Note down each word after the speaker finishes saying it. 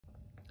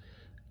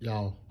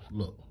Y'all,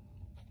 look.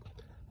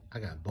 I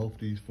got both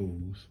these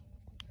fools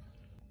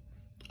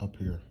up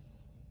here.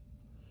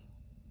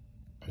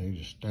 And they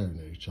just staring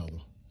at each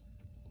other.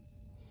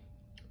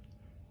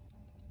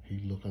 He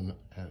looking at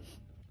her.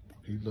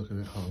 She looking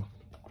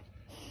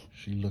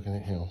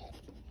at him.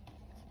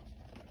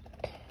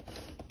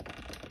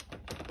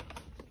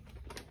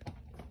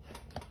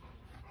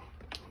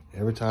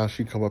 Every time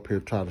she come up here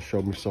try to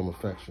show me some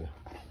affection,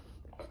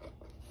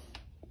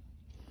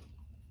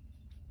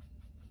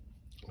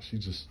 she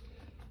just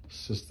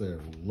sits there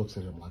and looks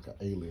at him like an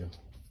alien.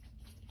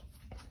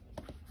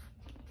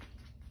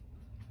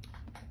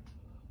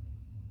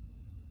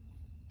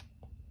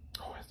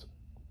 Who is it?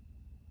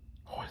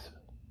 Who is it?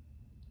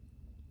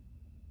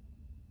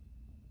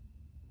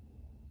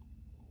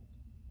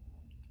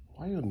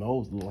 Why your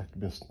nose look like you've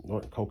been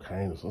snorting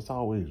cocaine? It's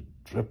always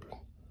dripping.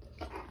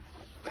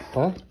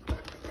 Huh?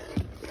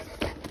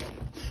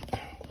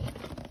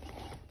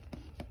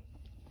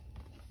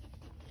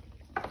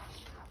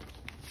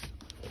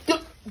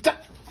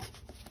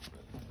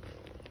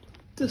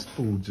 This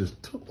fool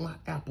just took my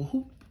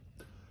apple.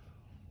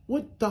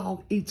 What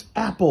dog eats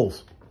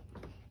apples?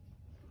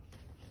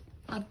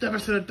 I've never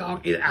seen a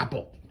dog eat an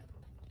apple.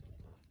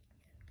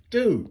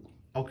 Dude,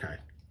 okay.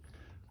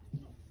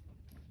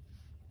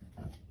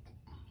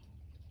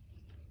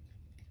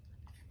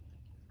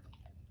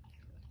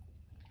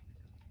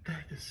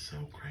 That is so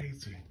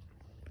crazy.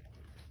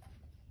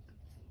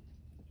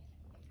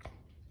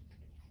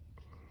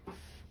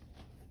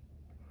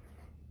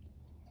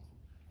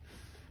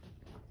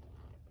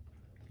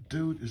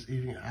 Dude is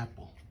eating an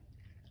apple.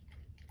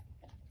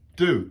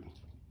 Dude.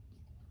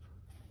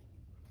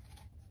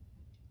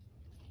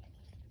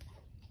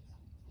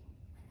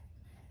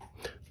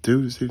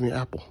 Dude is eating an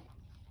apple.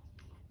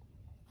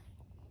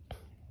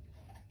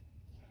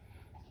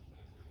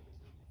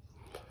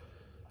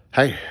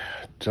 Hey,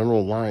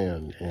 General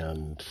Lion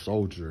and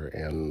Soldier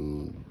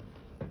and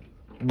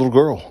little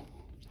girl.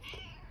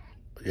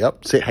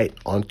 Yep, say hey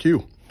on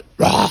cue.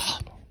 Rah!